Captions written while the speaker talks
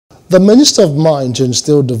The Minister of Mines and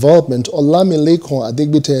Steel Development, Olamilekan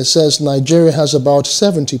Adegbite, says Nigeria has about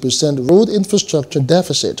 70% road infrastructure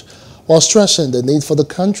deficit, while stressing the need for the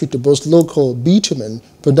country to boost local bitumen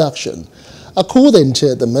production. According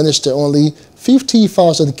to the minister, only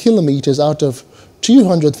 50,000 kilometers out of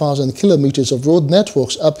 200,000 kilometers of road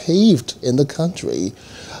networks are paved in the country.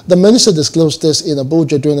 The minister disclosed this in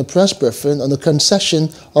Abuja during a press briefing on the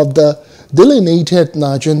concession of the delineated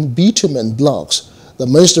Nigerian bitumen blocks. The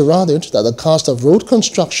minister added that the cost of road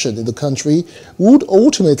construction in the country would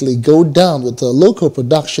ultimately go down with the local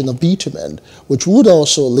production of bitumen, which would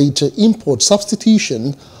also lead to import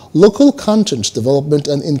substitution, local content development,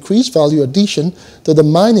 and increased value addition to the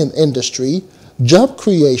mining industry, job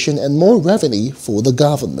creation, and more revenue for the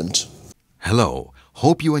government. Hello,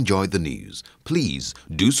 hope you enjoyed the news. Please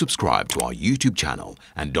do subscribe to our YouTube channel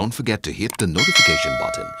and don't forget to hit the notification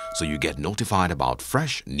button so you get notified about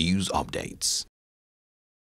fresh news updates.